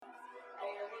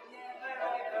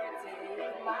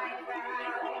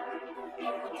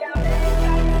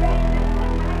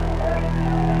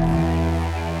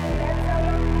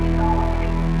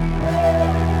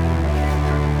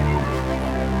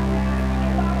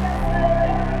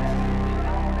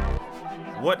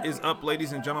What is up,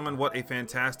 ladies and gentlemen? What a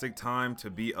fantastic time to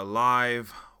be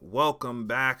alive. Welcome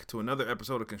back to another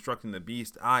episode of Constructing the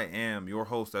Beast. I am your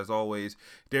host, as always,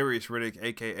 Darius Riddick,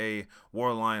 aka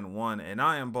Warlion1, and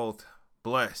I am both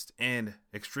blessed and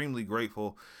extremely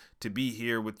grateful to be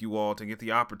here with you all to get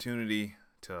the opportunity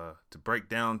to break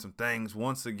down some things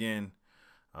once again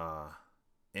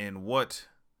in what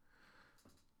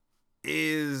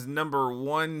is number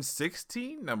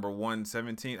 116, number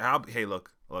 117. Hey,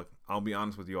 look, I'll be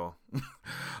honest with you all.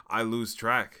 I lose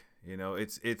track. You know, I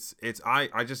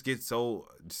just get so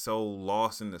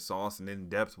lost in the sauce and in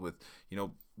depth with,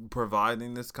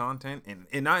 providing this content,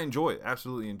 and I enjoy it,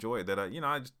 absolutely enjoy it. That I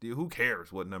just, who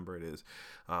cares what number it is?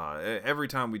 Every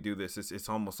time we do this, it's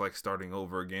almost like starting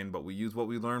over again, but we use what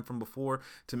we learned from before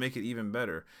to make it even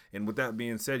better. And with that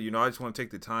being said, I just want to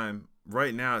take the time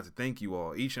right now to thank you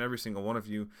all, each and every single one of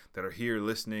you that are here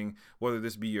listening, whether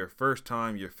this be your first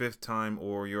time, your fifth time,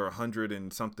 or your 100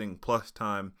 and something plus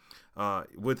time.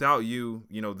 Without you,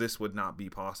 this would not be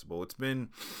possible. It's been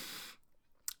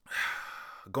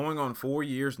going on 4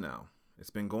 years now.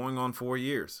 It's been going on 4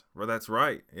 years. Well, that's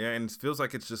right. Yeah, and it feels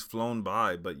like it's just flown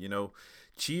by. But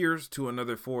cheers to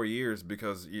another 4 years,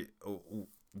 because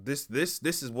this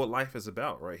is what life is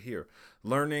about right here.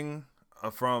 Learning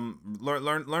from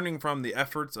the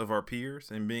efforts of our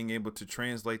peers and being able to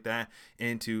translate that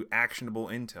into actionable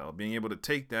intel, being able to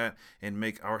take that and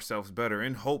make ourselves better,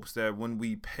 in hopes that when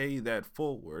we pay that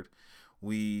forward,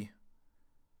 we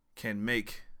can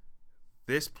make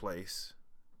this place,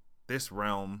 this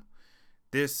realm,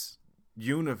 this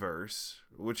universe,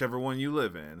 whichever one you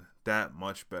live in, that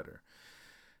much better.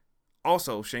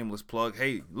 Also, shameless plug,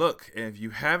 hey, look, if you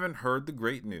haven't heard the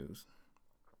great news,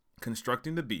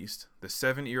 Constructing the Beast, the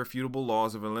 7 Irrefutable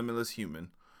Laws of a Limitless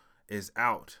Human, is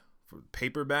out for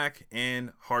paperback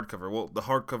and hardcover. Well, the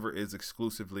hardcover is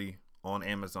exclusively on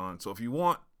Amazon. So if you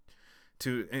want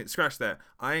to, scratch that,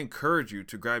 I encourage you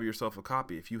to grab yourself a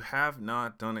copy. If you have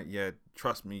not done it yet,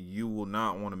 trust me, you will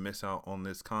not want to miss out on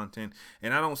this content.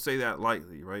 And I don't say that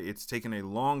lightly, right? It's taken a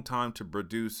long time to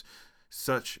produce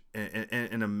such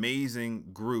an amazing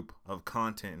group of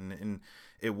content, and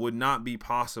it would not be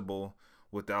possible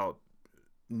without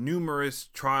numerous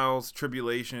trials,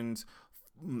 tribulations,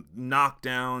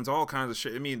 knockdowns, all kinds of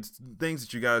shit. I mean, things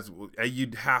that you guys,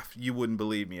 you wouldn't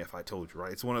believe me if I told you,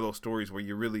 right? It's one of those stories where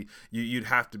you'd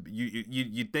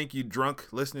think you'd drunk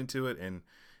listening to it, and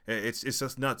it's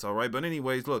just nuts, all right? But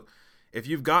anyways, look, if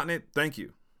you've gotten it, thank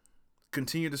you.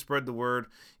 Continue to spread the word.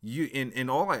 And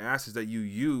all I ask is that you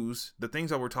use the things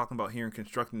that we're talking about here in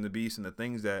Constructing the Beast, and the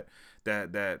things that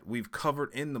we've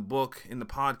covered in the book, in the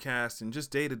podcast, and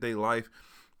just day-to-day life.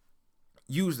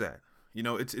 Use that.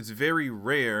 It's very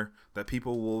rare that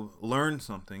people will learn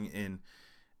something and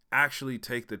actually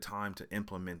take the time to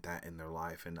implement that in their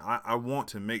life. And I want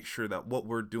to make sure that what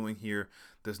we're doing here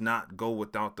does not go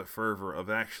without the fervor of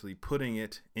actually putting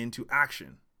it into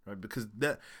action. Right, because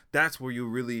that's where you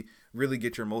really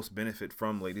get your most benefit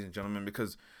from, ladies and gentlemen.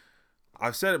 Because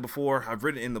I've said it before, I've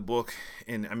written it in the book,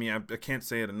 and I mean, I can't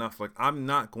say it enough. Like, I'm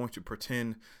not going to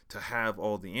pretend to have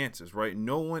all the answers, right?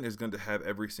 No one is going to have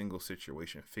every single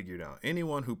situation figured out.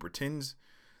 Anyone who pretends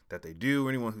that they do,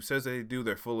 anyone who says they do,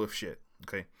 they're full of shit.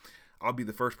 Okay, I'll be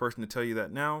the first person to tell you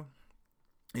that now.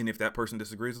 And if that person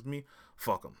disagrees with me,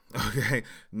 fuck them. Okay.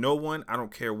 No one, I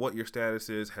don't care what your status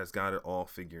is, has got it all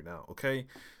figured out. Okay.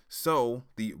 So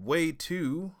the way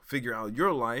to figure out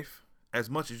your life as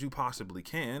much as you possibly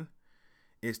can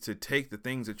is to take the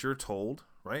things that you're told,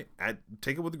 right?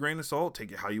 Take it with a grain of salt,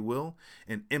 take it how you will,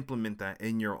 and implement that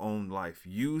in your own life.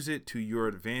 Use it to your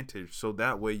advantage, so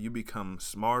that way you become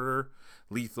smarter,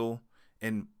 lethal,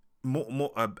 and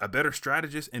a better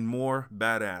strategist and more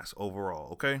badass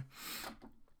overall. Okay.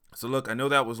 So look, I know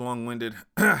that was long-winded,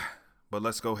 but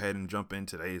let's go ahead and jump in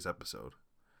today's episode.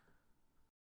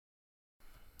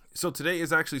 So today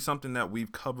is actually something that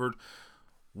we've covered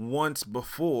once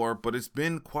before, but it's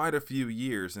been quite a few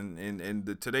years.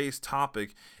 And today's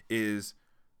topic is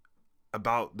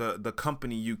about the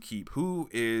company you keep. Who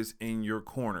is in your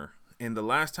corner? And the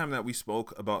last time that we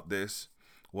spoke about this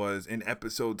was in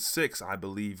episode 6, I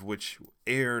believe, which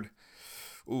aired,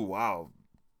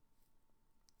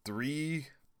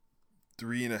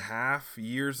 3.5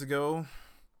 years ago.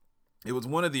 It was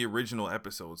one of the original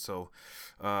episodes. So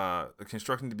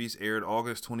Constructing the Beast aired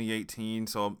August 2018.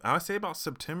 So I would say about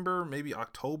September, maybe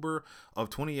October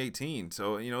of 2018.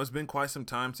 So, it's been quite some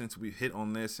time since we hit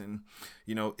on this. And,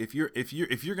 if you're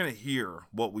going to hear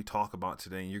what we talk about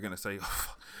today, and you're going to say,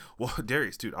 oh, well,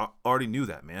 Darius, dude, I already knew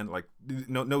that, man. Like,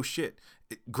 no shit.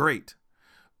 Great.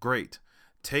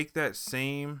 Take that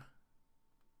same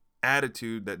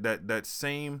attitude, that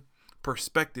same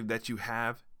perspective that you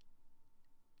have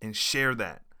and share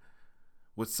that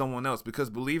with someone else, because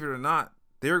believe it or not,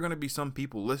 there are going to be some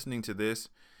people listening to this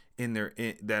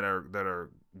that are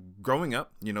growing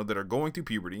up, that are going through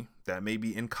puberty, that may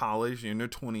be in college, in their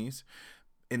 20s,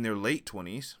 in their late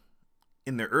 20s,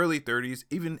 in their early 30s,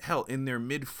 even hell, in their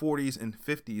mid 40s and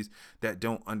 50s, that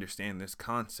don't understand this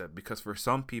concept. Because for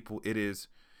some people, it is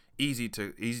easy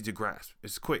to grasp.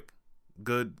 It's quick,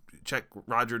 good, check,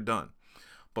 Roger, done.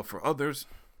 But for others,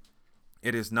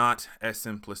 it is not as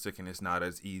simplistic and it's not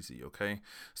as easy. Okay,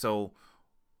 so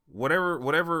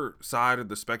whatever side of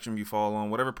the spectrum you fall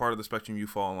on, whatever part of the spectrum you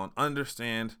fall on,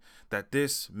 understand that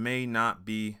this may not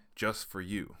be just for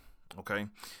you. Okay,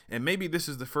 and maybe this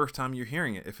is the first time you're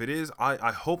hearing it. If it is,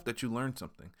 I hope that you learned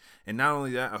something. And not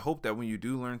only that, I hope that when you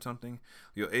do learn something,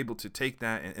 you're able to take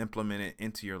that and implement it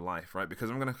into your life, right? Because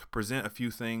I'm going to present a few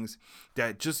things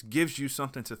that just gives you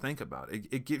something to think about.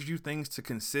 It gives you things to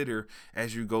consider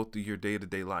as you go through your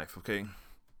day-to-day life. Okay,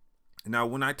 now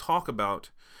when I talk about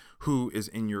who is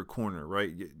in your corner,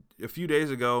 right? A few days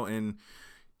ago, and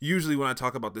usually when I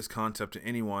talk about this concept to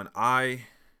anyone, I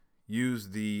use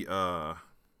the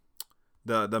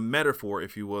metaphor,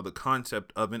 if you will, the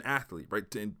concept of an athlete, right?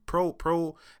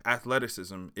 Pro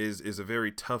athleticism is a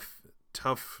very tough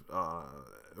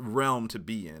realm to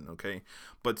be in, okay?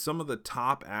 But some of the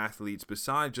top athletes,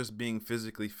 besides just being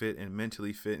physically fit and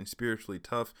mentally fit and spiritually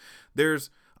tough,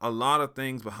 there's a lot of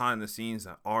things behind the scenes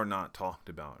that are not talked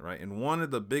about, right? And one of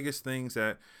the biggest things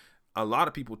that a lot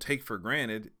of people take for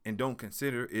granted and don't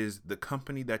consider is the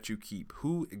company that you keep.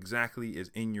 Who exactly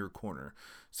is in your corner?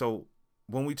 So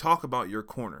when we talk about your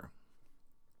corner,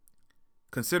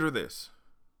 consider this.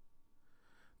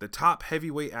 The top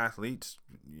heavyweight athletes,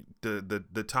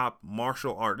 the top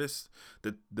martial artists,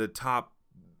 the top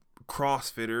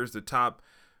CrossFitters, the top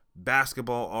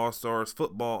basketball all-stars,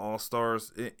 football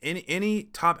all-stars, any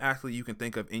top athlete you can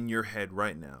think of in your head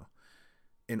right now.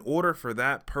 In order for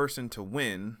that person to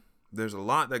win, there's a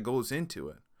lot that goes into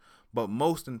it. But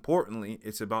most importantly,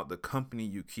 it's about the company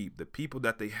you keep, the people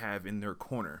that they have in their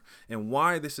corner. And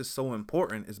why this is so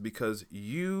important is because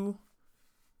you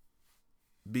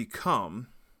become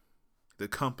the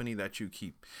company that you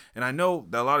keep. And I know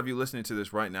that a lot of you listening to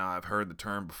this right now, I've heard the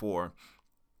term before,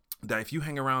 that if you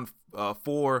hang around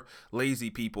 4 lazy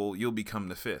people, you'll become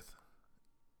the 5th.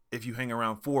 If you hang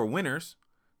around 4 winners,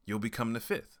 you'll become the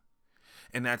 5th.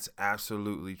 And that's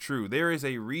absolutely true. There is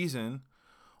a reason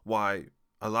why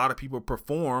a lot of people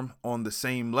perform on the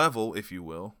same level, if you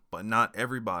will, but not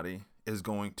everybody is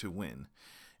going to win.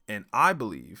 And I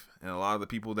believe, and a lot of the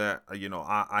people that,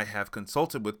 I have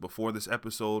consulted with before this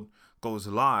episode goes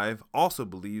live also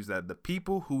believes that the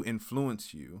people who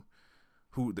influence you,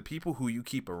 the people who you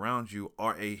keep around you,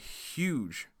 are a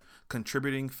huge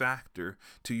contributing factor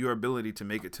to your ability to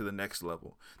make it to the next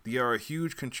level. They are a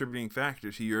huge contributing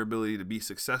factor to your ability to be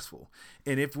successful.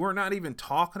 And if we're not even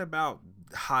talking about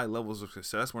high levels of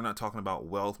success, we're not talking about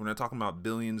wealth, we're not talking about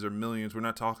billions or millions, we're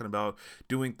not talking about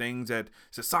doing things that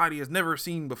society has never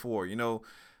seen before,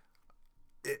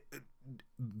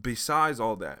 besides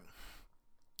all that,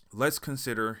 let's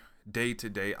consider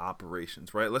day-to-day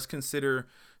operations, right? Let's consider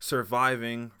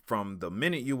surviving from the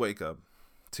minute you wake up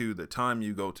to the time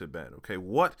you go to bed. Okay,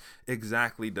 what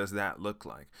exactly does that look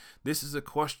like? This is a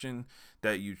question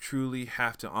that you truly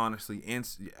have to honestly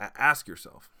ask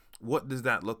yourself. What does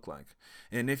that look like?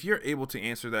 And if you're able to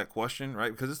answer that question,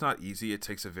 right, because it's not easy, it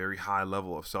takes a very high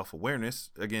level of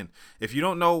self-awareness. Again, if you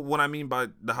don't know what I mean by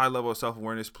the high level of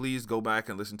self-awareness, please go back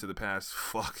and listen to the past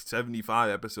 75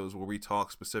 episodes where we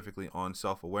talk specifically on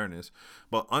self-awareness.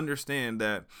 But understand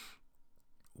that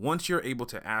once you're able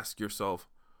to ask yourself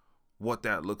what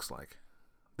that looks like,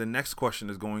 the next question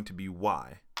is going to be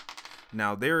why.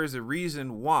 Now, there is a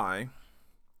reason why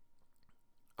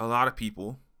a lot of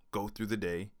people go through the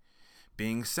day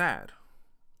being sad,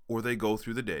 or they go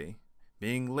through the day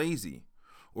being lazy,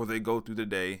 or they go through the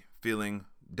day feeling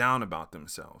down about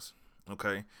themselves.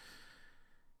 Okay?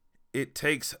 It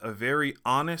takes a very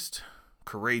honest,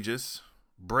 courageous,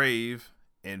 brave,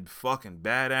 and fucking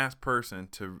badass person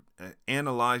to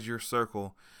analyze your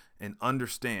circle and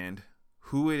understand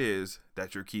who it is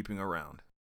that you're keeping around.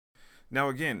 Now,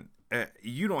 again,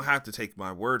 you don't have to take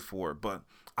my word for it, but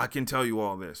I can tell you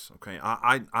all this, okay?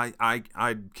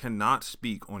 I cannot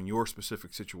speak on your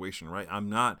specific situation, right? I'm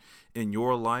not in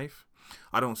your life.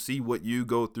 I don't see what you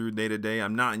go through day to day.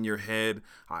 I'm not in your head.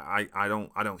 I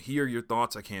don't hear your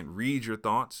thoughts. I can't read your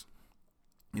thoughts.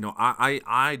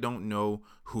 I don't know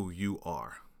who you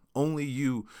are. Only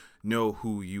you know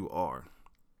who you are.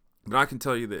 But I can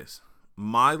tell you this.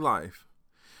 My life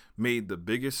made the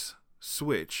biggest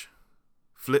switch,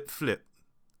 flip,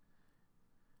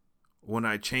 when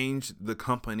I changed the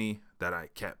company that I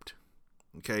kept.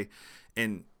 Okay.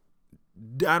 And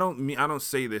I don't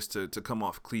say this to come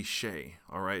off cliche.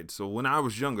 All right. So when I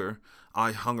was younger,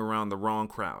 I hung around the wrong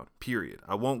crowd, period.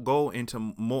 I won't go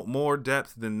into more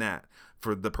depth than that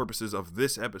for the purposes of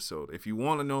this episode. If you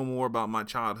want to know more about my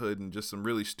childhood and just some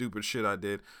really stupid shit I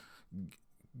did,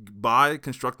 by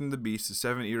Constructing the Beast, the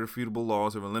 7 Irrefutable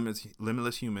Laws of a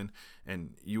Limitless Human,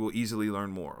 and you will easily learn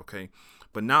more, okay?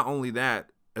 But not only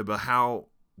that, but how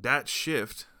that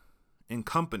shift in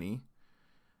company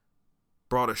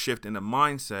brought a shift in the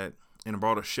mindset and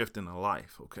brought a shift in the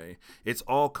life, okay? It's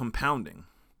all compounding.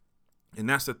 And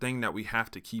that's the thing that we have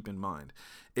to keep in mind.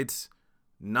 It's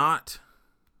not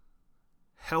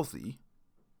healthy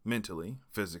mentally,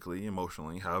 physically,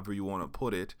 emotionally, however you want to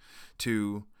put it,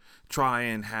 to try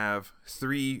and have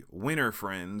 3 winner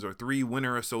friends or 3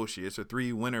 winner associates or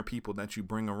 3 winner people that you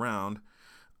bring around,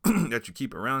 that you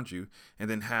keep around you, and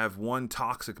then have one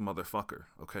toxic motherfucker,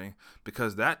 okay?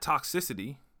 Because that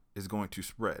toxicity is going to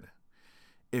spread.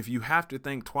 If you have to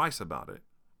think twice about it,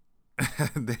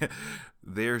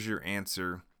 there's your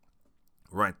answer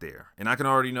right there. And I can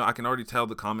already tell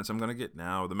the comments I'm going to get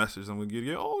now, the messages I'm going to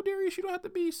get. Oh, Darius, you don't have to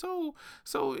be so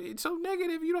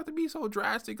negative. You don't have to be so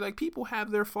drastic. Like, people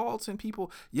have their faults and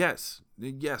people. Yes,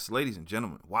 ladies and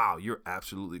gentlemen. Wow, you're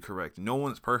absolutely correct. No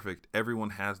one's perfect.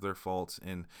 Everyone has their faults.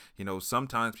 And,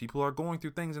 sometimes people are going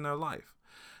through things in their life.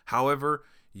 However,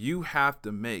 you have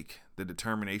to make the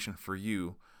determination for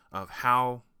you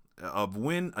of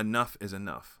when enough is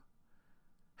enough.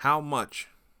 How much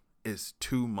is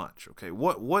too much? Okay,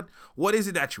 what is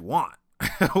it that you want?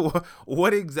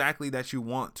 What exactly that you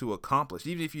want to accomplish?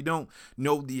 Even if you don't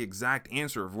know the exact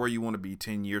answer of where you want to be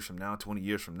 10 years from now, 20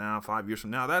 years from now, 5 years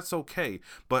from now, that's okay.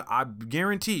 But I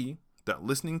guarantee that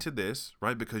listening to this,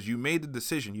 right, because you made the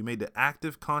decision, you made the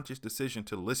active, conscious decision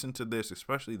to listen to this,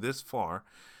 especially this far,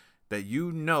 that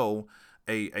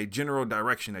a general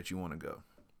direction that you want to go.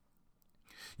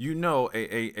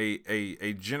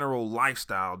 A general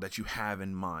lifestyle that you have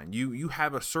in mind. You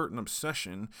have a certain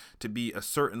obsession to be a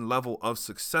certain level of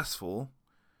successful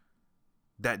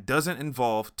that doesn't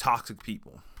involve toxic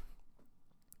people.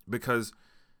 Because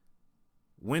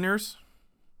winners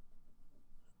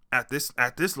at this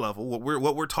level,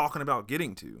 what we're talking about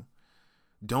getting to,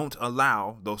 don't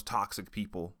allow those toxic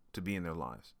people to be in their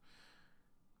lives.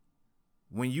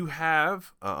 When you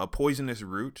have a poisonous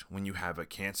root, when you have a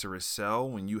cancerous cell,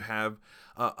 when you have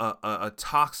a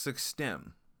toxic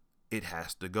stem, it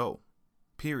has to go.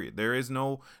 Period. There is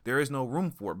no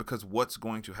room for it, because what's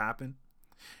going to happen?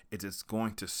 It's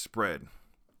going to spread.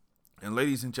 And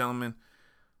ladies and gentlemen,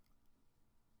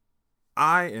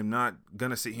 I am not going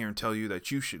to sit here and tell you that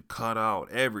you should cut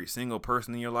out every single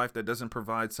person in your life that doesn't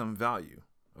provide some value.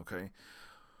 Okay.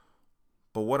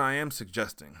 But what I am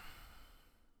suggesting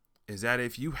is that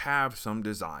if you have some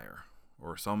desire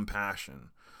or some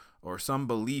passion or some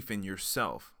belief in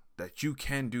yourself that you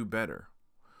can do better,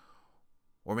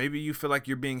 or maybe you feel like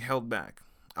you're being held back,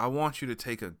 I want you to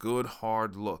take a good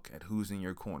hard look at who's in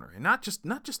your corner, and not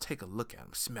just take a look at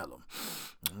them, smell them.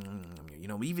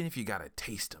 Even if you got to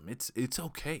taste them, it's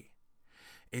okay.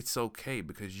 It's okay,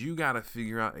 because you got to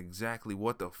figure out exactly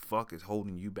what the fuck is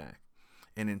holding you back.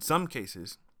 And in some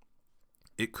cases,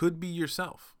 it could be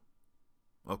yourself.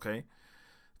 Okay?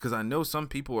 Because I know some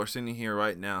people are sitting here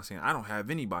right now saying, I don't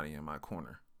have anybody in my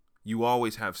corner. You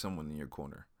always have someone in your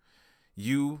corner.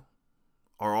 You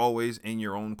are always in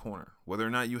your own corner. Whether or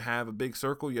not you have a big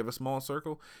circle, you have a small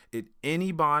circle,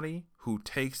 anybody who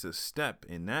takes a step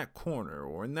in that corner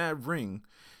or in that ring,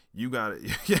 you got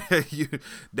it.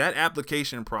 That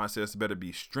application process better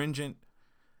be stringent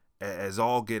as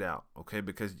all get out. Okay?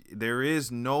 Because there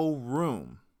is no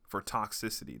room for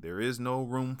toxicity. There is no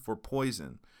room for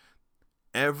poison.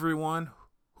 Everyone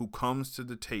who comes to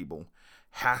the table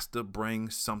has to bring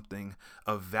something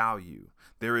of value.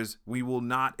 We will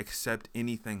not accept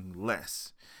anything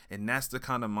less. And that's the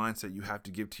kind of mindset you have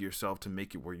to give to yourself to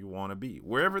make it where you want to be,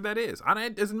 wherever that is.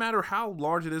 It doesn't matter how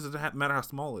large it is. It doesn't matter how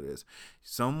small it is.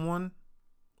 Someone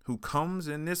who comes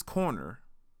in this corner,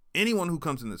 anyone who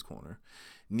comes in this corner,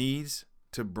 needs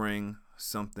to bring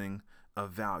something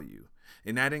of value.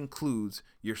 And that includes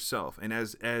yourself. And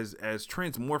as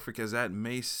transmorphic as that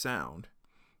may sound,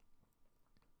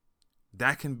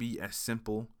 that can be as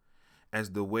simple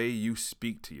as the way you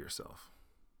speak to yourself.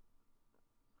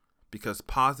 Because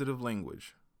positive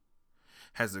language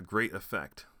has a great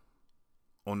effect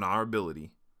on our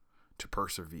ability to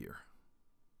persevere.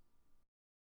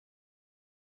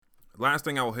 Last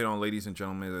thing I will hit on, ladies and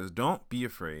gentlemen, is don't be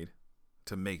afraid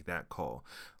to make that call.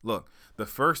 Look, the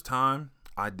first time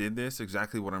I did this,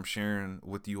 exactly what I'm sharing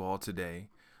with you all today,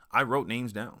 I wrote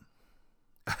names down.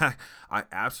 I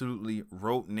absolutely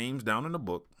wrote names down in a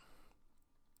book,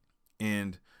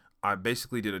 and I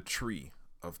basically did a tree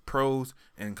of pros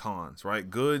and cons, right?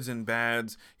 Goods and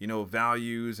bads,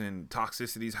 values and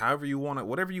toxicities, however you want it,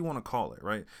 whatever you want to call it,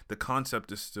 right? The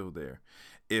concept is still there.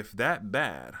 If that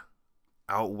bad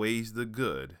outweighs the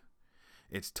good,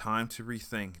 it's time to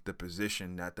rethink the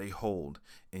position that they hold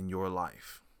in your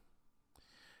life.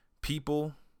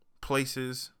 People,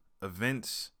 places,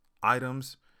 events,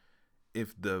 items,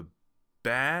 if the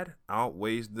bad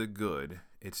outweighs the good,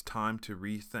 it's time to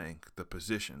rethink the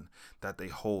position that they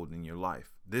hold in your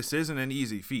life. This isn't an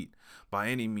easy feat by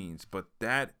any means, but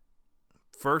that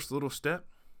first little step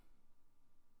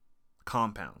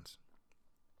compounds.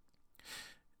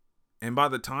 And by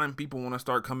the time people want to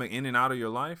start coming in and out of your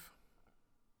life,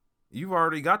 you've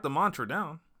already got the mantra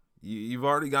down. You've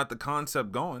already got the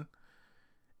concept going.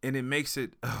 And it makes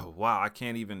it, oh, wow,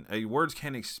 words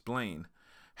can't explain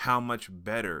how much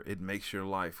better it makes your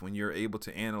life when you're able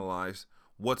to analyze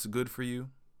what's good for you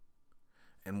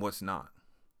and what's not.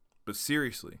 But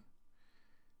seriously,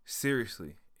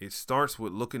 it starts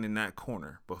with looking in that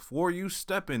corner. Before you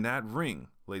step in that ring,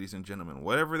 ladies and gentlemen,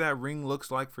 whatever that ring looks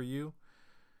like for you,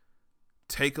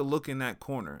 take a look in that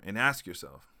corner and ask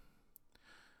yourself,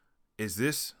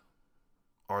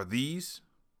 are those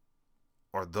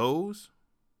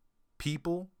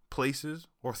people, places,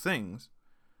 or things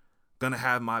gonna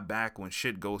have my back when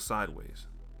shit goes sideways?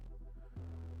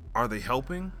 Are they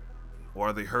helping or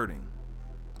are they hurting?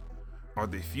 Are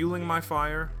they fueling my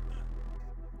fire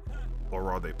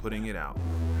or are they putting it out?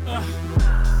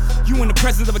 You in the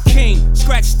presence of a king.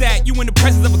 Scratch that, you in the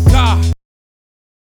presence of a